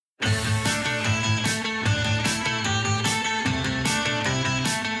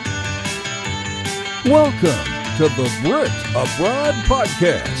Welcome to the Brit Abroad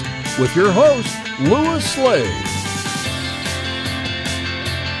Podcast with your host, Lewis Slade.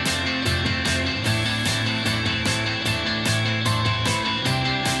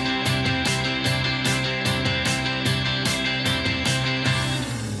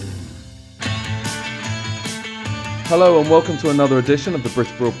 Hello and welcome to another edition of the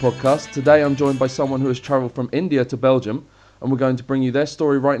Brit Abroad Podcast. Today I'm joined by someone who has travelled from India to Belgium, and we're going to bring you their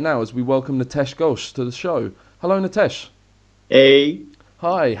story right now as we welcome Nitesh Ghosh to the show. Hello, Nitesh. Hey.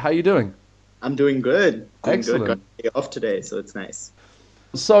 Hi, how you doing? I'm doing good. Excellent. Got a day off today, so it's nice.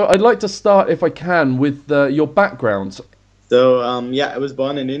 So I'd like to start, if I can, with your background. So, I was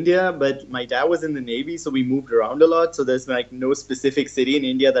born in India, but my dad was in the Navy, so we moved around a lot. So there's like no specific city in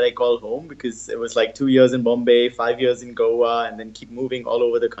India that I call home because it was like 2 years in Bombay, 5 years in Goa, and then keep moving all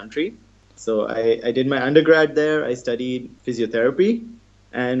over the country. So I did my undergrad there. I studied physiotherapy.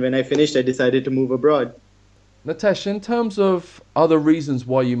 And when I finished, I decided to move abroad. Nitesh, in terms of other reasons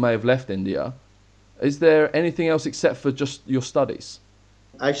why you may have left India, is there anything else except for just your studies?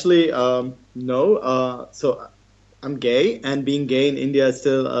 Actually, no. So I'm gay, and being gay in India is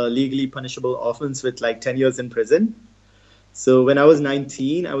still a legally punishable offense with like 10 years in prison. So when I was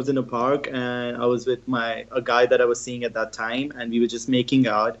 19, I was in a park and I was with a guy that I was seeing at that time, and we were just making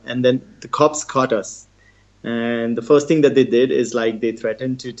out, and then the cops caught us. And the first thing that they did is like they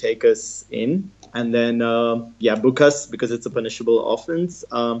threatened to take us in and then book us because it's a punishable offense.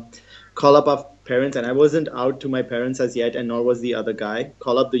 Call up our parents, and I wasn't out to my parents as yet, and nor was the other guy.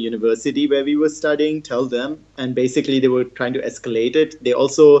 Call up the university where we were studying, tell them, and basically they were trying to escalate it. They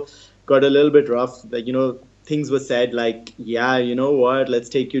also got a little bit rough. Like, things were said like, yeah, you know what? Let's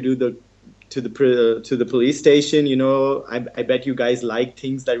take you to the police station. I bet you guys like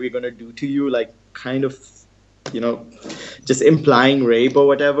things that we're gonna do to you, like kind of, just implying rape or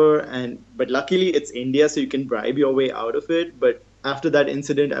whatever. But luckily it's India, so you can bribe your way out of it. But after that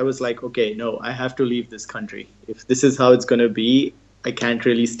incident, I was like, okay, no, I have to leave this country. If this is how it's going to be, I can't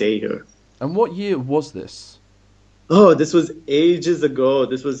really stay here. And what year was this? Oh, this was ages ago.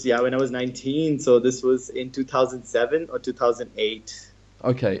 This was, when I was 19. So this was in 2007 or 2008.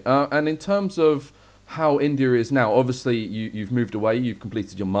 Okay, and in terms of how India is now, obviously you've moved away, you've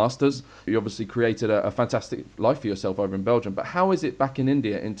completed your master's, you obviously created a fantastic life for yourself over in Belgium, but how is it back in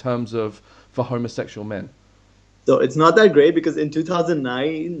India in terms of for homosexual men? So it's not that great because in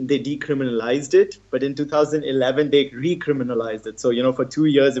 2009, they decriminalized it, but in 2011, they recriminalized it. So, for 2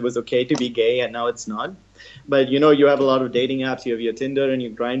 years, it was okay to be gay, and now it's not. But, you have a lot of dating apps, you have your Tinder and your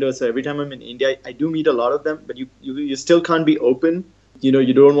Grindr. So every time I'm in India, I do meet a lot of them, but you still can't be open.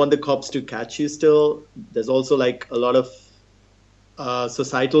 You don't want the cops to catch you still. There's also like a lot of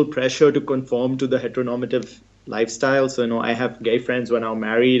societal pressure to conform to the heteronormative lifestyle. So, I have gay friends who are now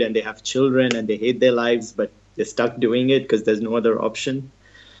married and they have children and they hate their lives, but they're stuck doing it because there's no other option.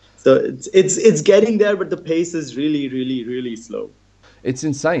 So it's getting there, but the pace is really, really, really slow. It's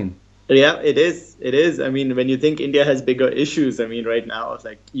insane. Yeah, it is. It is. I mean, when you think India has bigger issues, I mean, right now,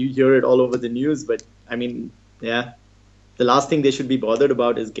 like you hear it all over the news, but I mean, yeah, the last thing they should be bothered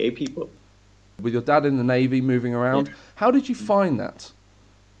about is gay people. With your dad in the Navy moving around, How did you find that?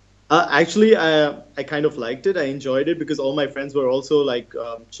 Actually, I kind of liked it. I enjoyed it because all my friends were also like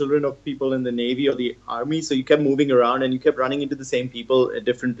children of people in the Navy or the Army. So you kept moving around and you kept running into the same people at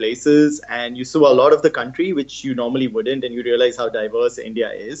different places. And you saw a lot of the country, which you normally wouldn't. And you realize how diverse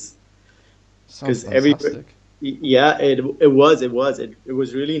India is. Sounds fantastic. Yeah, it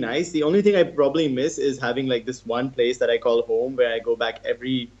was really nice. The only thing I probably miss is having like this one place that I call home where I go back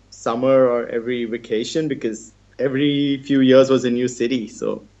every summer or every vacation because every few years was a new city.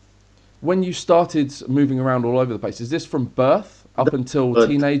 So. When you started moving around all over the place, is this from birth up until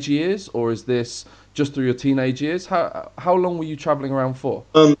teenage years, or is this just through your teenage years? How long were you traveling around for?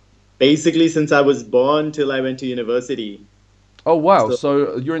 Basically, since I was born till I went to university. Oh wow!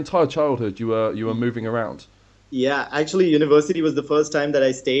 So your entire childhood, you were moving around. Yeah, actually, university was the first time that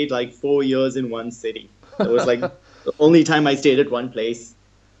I stayed like 4 years in one city. It was like the only time I stayed at one place.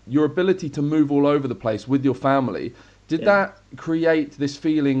 Your ability to move all over the place with your family. Did that create this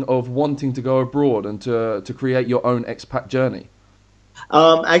feeling of wanting to go abroad and to create your own expat journey?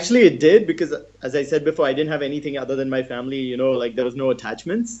 Actually, it did because, as I said before, I didn't have anything other than my family, like there was no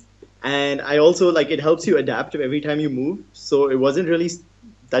attachments. And I also, like, it helps you adapt every time you move. So it wasn't really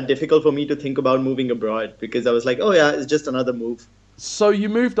that difficult for me to think about moving abroad because I was like, oh yeah, it's just another move. So you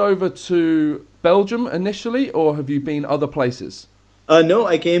moved over to Belgium initially, or have you been other places? No,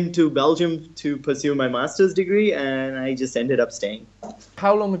 I came to Belgium to pursue my master's degree, and I just ended up staying.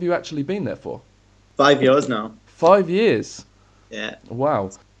 How long have you actually been there for? 5 years now. 5 years? Yeah.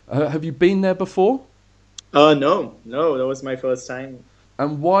 Wow. Have you been there before? No, no, that was my first time.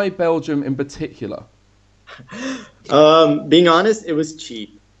 And why Belgium in particular? Being honest, it was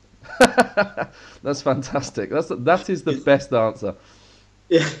cheap. That's fantastic. That is the best answer.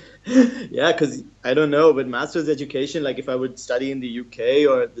 Yeah, yeah, because I don't know, but master's education, like if I would study in the UK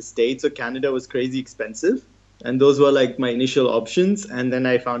or the States or Canada, was crazy expensive. And those were like my initial options. And then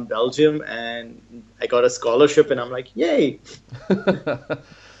I found Belgium and I got a scholarship, and I'm like, yay.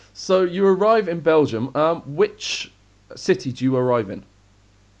 So you arrive in Belgium. Which city do you arrive in?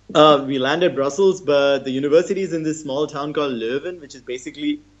 We landed Brussels, but the university is in this small town called Leuven, which is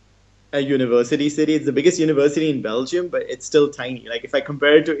basically a university city. It's the biggest university in Belgium, but it's still tiny. Like if I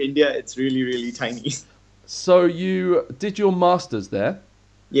compare it to India, it's really, really tiny. So you did your masters there,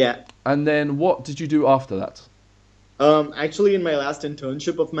 Yeah. and then what did you do after that? Actually, in my last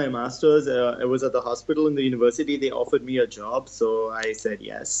internship of my master's, I was at the hospital in the university. They offered me a job, so I said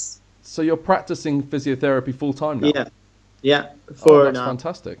yes. So you're practicing physiotherapy full time now. Yeah, yeah, Oh, for that's now.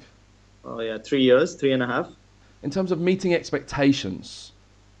 fantastic. Oh yeah, 3 years, three and a half. In terms of meeting expectations,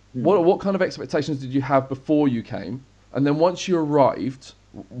 Hmm. what kind of expectations did you have before you came? And then once you arrived,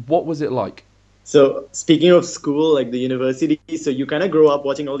 what was it like? So speaking of school, like the university, so you kind of grow up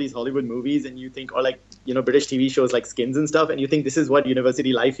watching all these Hollywood movies, and you think, or like British TV shows like Skins and stuff, and you think this is what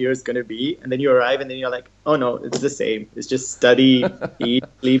university life here is gonna be, and then you arrive, and then you're like, oh no, it's the same. It's just study, eat,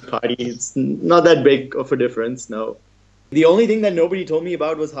 sleep, party. It's not that big of a difference. No. The only thing that nobody told me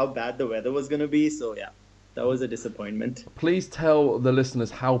about was how bad the weather was gonna be. So yeah, that was a disappointment. Please tell the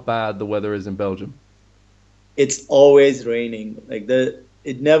listeners how bad the weather is in Belgium. It's always raining.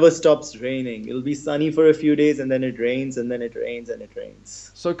 It never stops raining. It'll be sunny for a few days, and then it rains, and then it rains, and it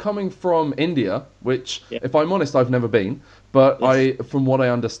rains. So coming from India, which, Yeah. if I'm honest, I've never been, but Yes. from what I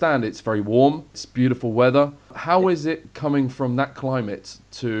understand, it's very warm, it's beautiful weather. How is it coming from that climate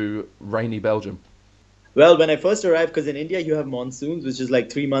to rainy Belgium? Well, when I first arrived, because in India you have monsoons, which is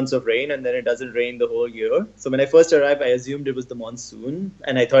like 3 months of rain, and then it doesn't rain the whole year. So when I first arrived, I assumed it was the monsoon,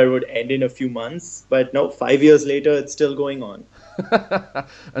 and I thought it would end in a few months. But no, 5 years later, it's still going on.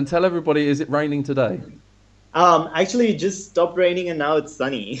 And tell everybody, is it raining today? Actually, it just stopped raining, and now it's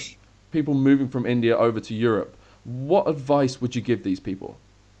sunny. People moving from India over to Europe, what advice would you give these people?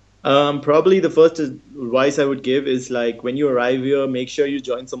 Probably the first advice I would give is like when you arrive here, make sure you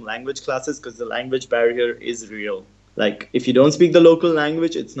join some language classes because the language barrier is real. Like if you don't speak the local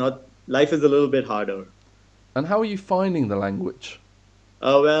language, it's not life is a little bit harder. And how are you finding the language?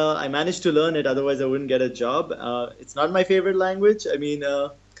 Well, I managed to learn it, otherwise I wouldn't get a job. It's not my favorite language. I mean,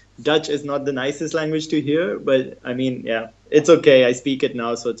 Dutch is not the nicest language to hear, but I mean, yeah, it's okay. I speak it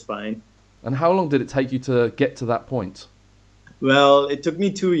now, so it's fine. And how long did it take you to get to that point? Well, it took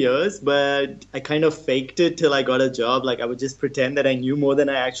me 2 years, but I kind of faked it till I got a job. Like I would just pretend that I knew more than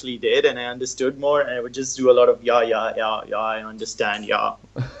I actually did, and I understood more, and I would just do a lot of yeah, yeah, yeah, yeah. I understand, yeah.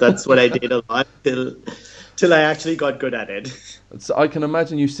 That's what I did a lot till I actually got good at it. So I can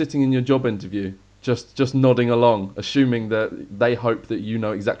imagine you sitting in your job interview, just nodding along, assuming that they hope that you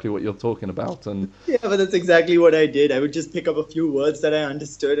know exactly what you're talking about. And Yeah, but that's exactly what I did. I would just pick up a few words that I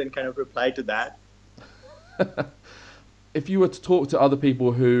understood and kind of reply to that. if you were to talk to other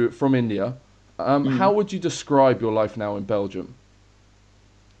people who from India, how would you describe your life now in Belgium?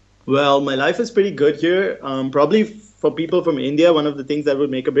 Well, my life is pretty good here. Probably for people from India, one of the things that would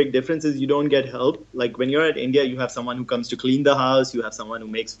make a big difference is you don't get help. Like when you're at India, you have someone who comes to clean the house, you have someone who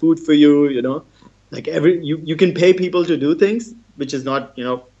makes food for you, Like you can pay people to do things, which is not,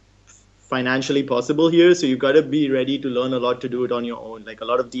 financially possible here. So you've got to be ready to learn a lot to do it on your own. Like a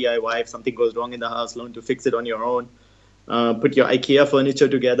lot of DIY, if something goes wrong in the house, learn to fix it on your own. Put your IKEA furniture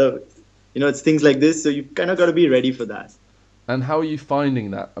together. It's things like this. So you've kind of got to be ready for that. And how are you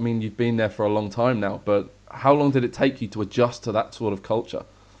finding that? I mean, you've been there for a long time now, but how long did it take you to adjust to that sort of culture?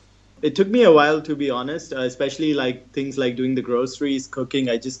 It took me a while, to be honest, especially like things like doing the groceries, cooking.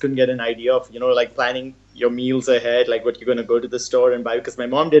 I just couldn't get an idea of, like planning your meals ahead, like what you're going to go to the store and buy, because my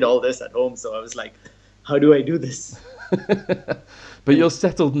mom did all this at home. So I was like, how do I do this? But you're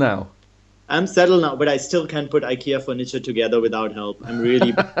settled now. I'm settled now, but I still can't put IKEA furniture together without help. I'm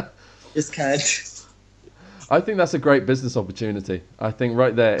really just can't. I think that's a great business opportunity. I think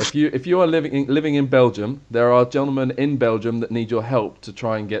right there, if you are living in Belgium, there are gentlemen in Belgium that need your help to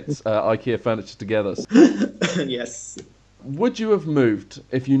try and get IKEA furniture together. Yes. Would you have moved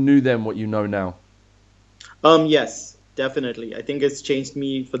if you knew then what you know now? Yes, definitely. I think it's changed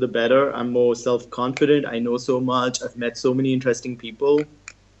me for the better. I'm more self-confident. I know so much. I've met so many interesting people.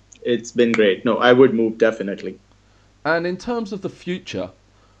 It's been great. No, I would move definitely. And in terms of the future,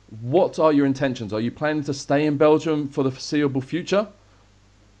 what are your intentions? Are you planning to stay in Belgium for the foreseeable future?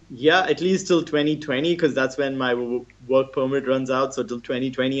 Yeah, at least till 2020, because that's when my work permit runs out. So till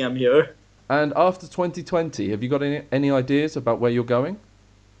 2020, I'm here. And after 2020, have you got any ideas about where you're going?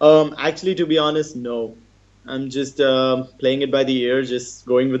 Actually, to be honest, no. I'm just playing it by the ear, just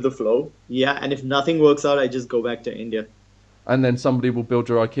going with the flow. Yeah, and if nothing works out, I just go back to India. And then somebody will build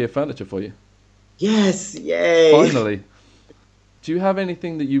your IKEA furniture for you. Yes, yay! Finally. Do you have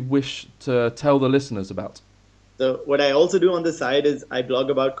anything that you wish to tell the listeners about? So what I also do on the side is I blog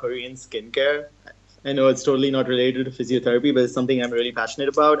about Korean skincare. I know it's totally not related to physiotherapy, but it's something I'm really passionate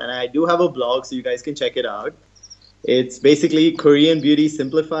about. And I do have a blog, so you guys can check it out. It's basically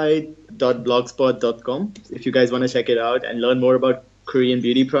koreanbeautysimplified.blogspot.com. If you guys want to check it out and learn more about Korean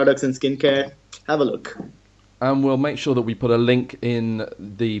beauty products and skincare, have a look. And we'll make sure that we put a link in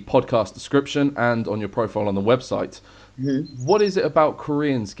the podcast description and on your profile on the website. Mm-hmm. What is it about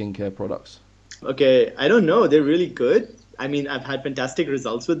Korean skincare products? Okay, I don't know. They're really good. I mean, I've had fantastic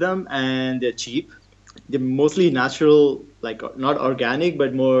results with them, and they're cheap. They're mostly natural, like not organic,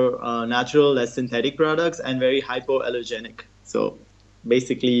 but more natural, less synthetic products, and very hypoallergenic. So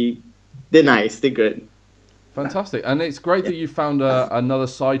basically, they're nice. They're good. Fantastic. And it's great that you found another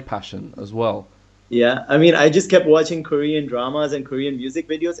side passion as well. Yeah, I mean, I just kept watching Korean dramas and Korean music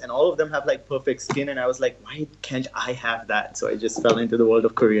videos, and all of them have like perfect skin, and I was like, why can't I have that? So I just fell into the world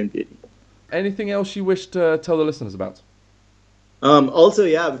of Korean beauty. Anything else you wish to tell the listeners about? Also,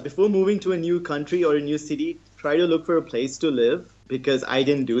 yeah, before moving to a new country or a new city, try to look for a place to live, because I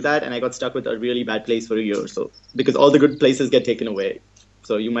didn't do that and I got stuck with a really bad place for a year or so, because all the good places get taken away.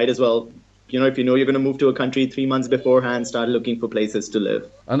 So you might as well, if you know you're going to move to a country 3 months beforehand, start looking for places to live.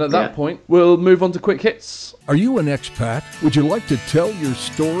 And at that point, we'll move on to quick hits. Are you an expat? Would you like to tell your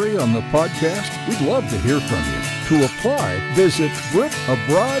story on the podcast? We'd love to hear from you. To apply, visit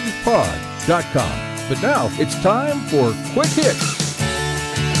britabroadpod.com. But now it's time for Quick Hits.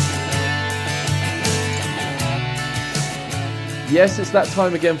 Yes, it's that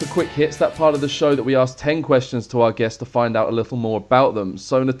time again for Quick Hits, that part of the show that we ask 10 questions to our guests to find out a little more about them.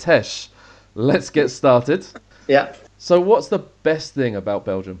 So, Nitesh, let's get started. Yeah. So what's the best thing about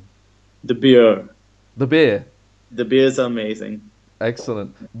Belgium? The beer. The beer? The beer's amazing.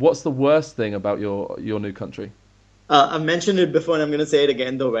 Excellent. What's the worst thing about your new country? I've mentioned it before and I'm going to say it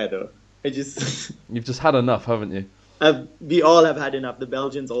again, the weather. You've just had enough, haven't you? We all have had enough, the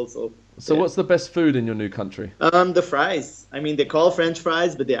Belgians also. So what's the best food in your new country? The fries. I mean, they call French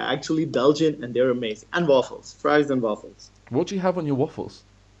fries, but they're actually Belgian and they're amazing. And waffles. Fries and waffles. What do you have on your waffles?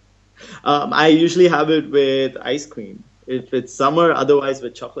 I usually have it with ice cream. If it's summer, otherwise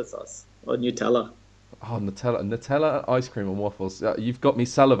with chocolate sauce or Nutella. Oh, Nutella, ice cream and waffles. You've got me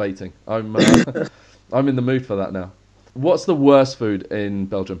salivating. I'm in the mood for that now. What's the worst food in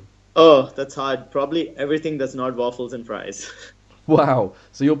Belgium? Oh, that's hard. Probably everything that's not waffles and fries. Wow.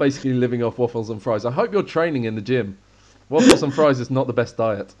 So you're basically living off waffles and fries. I hope you're training in the gym. Waffles and fries is not the best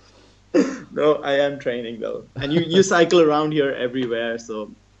diet. No, I am training though. And you cycle around here everywhere,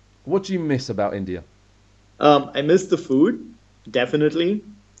 so... What do you miss about India? I miss the food, definitely.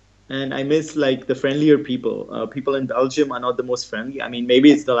 And I miss like the friendlier people. People in Belgium are not the most friendly. I mean,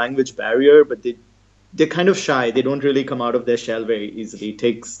 maybe it's the language barrier, but they're kind of shy. They don't really come out of their shell very easily. It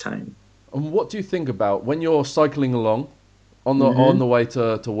takes time. And what do you think about when you're cycling along on the way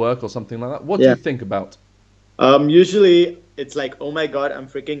to work or something like that? What do you think about? Usually it's like, oh my God, I'm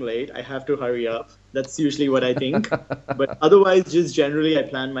freaking late. I have to hurry up. That's usually what I think. But otherwise, just generally, I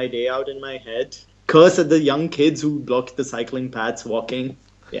plan my day out in my head. Curse at the young kids who block the cycling paths walking.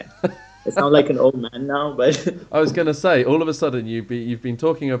 Yeah. I sound like an old man now, but... I was going to say, all of a sudden, you've been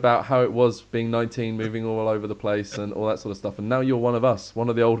talking about how it was being 19, moving all over the place and all that sort of stuff. And now you're one of us, one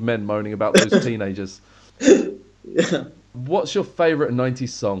of the old men moaning about those teenagers. Yeah. What's your favourite 90s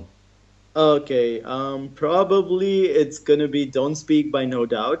song? Okay, probably it's going to be Don't Speak by No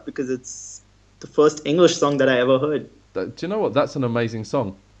Doubt, because it's the first English song that I ever heard. Do you know what? That's an amazing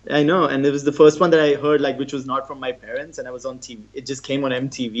song. I know, and it was the first one that I heard, like, which was not from my parents, and I was on TV. It just came on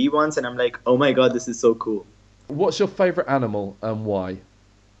MTV once, and I'm like, oh my God, this is so cool. What's your favourite animal and why?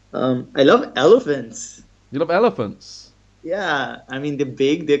 I love elephants. You love elephants? Yeah, I mean, they're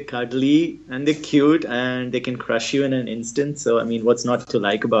big, they're cuddly, and they're cute, and they can crush you in an instant. So, I mean, what's not to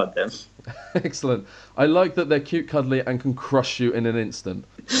like about them? Excellent. I like that they're cute, cuddly, and can crush you in an instant.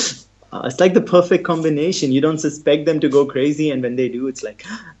 It's like the perfect combination. You don't suspect them to go crazy, and when they do, it's like,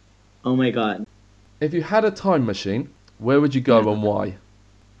 oh my God. If you had a time machine, where would you go and why?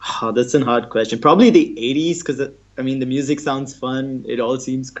 Oh, that's a hard question. Probably the 80s, because, I mean, the music sounds fun. It all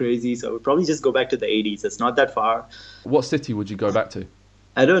seems crazy. So I would probably just go back to the 80s. It's not that far. What city would you go back to?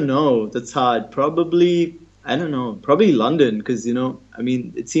 I don't know. That's hard. Probably I don't know, probably London, because, I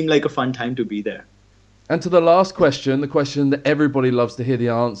mean, it seemed like a fun time to be there. And to the last question, the question that everybody loves to hear the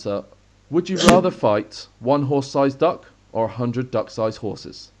answer. Would you rather fight one horse-sized duck or 100 duck-sized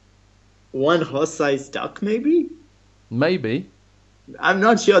horses? One horse-sized duck, maybe? Maybe. I'm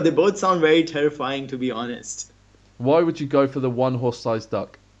not sure. They both sound very terrifying, to be honest. Why would you go for the one horse-sized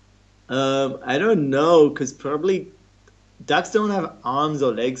duck? I don't know, because probably ducks don't have arms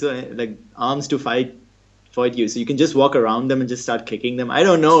or legs or like arms to fight you, so you can just walk around them and just start kicking them. I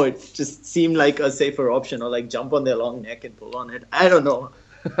don't know. It just seemed like a safer option, or like jump on their long neck and pull on it. I don't know.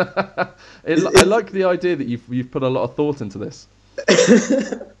 I like the idea that you've put a lot of thought into this.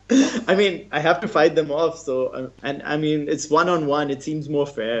 I mean, I have to fight them off, so and I mean, it's 1-on-1. It seems more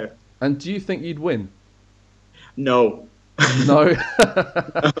fair. And do you think you'd win? No. No.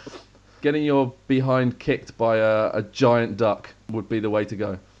 Getting your behind kicked by a giant duck would be the way to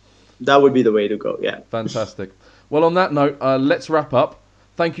go. That would be the way to go, yeah. Fantastic. Well, on that note, let's wrap up.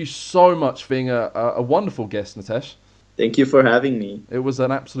 Thank you so much for being a wonderful guest, Nitesh. Thank you for having me. It was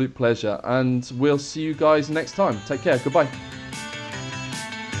an absolute pleasure, and we'll see you guys next time. Take care. Goodbye.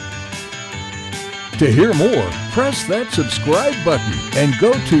 To hear more, press that subscribe button and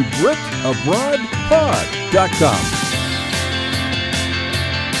go to BritAbroadPod.com.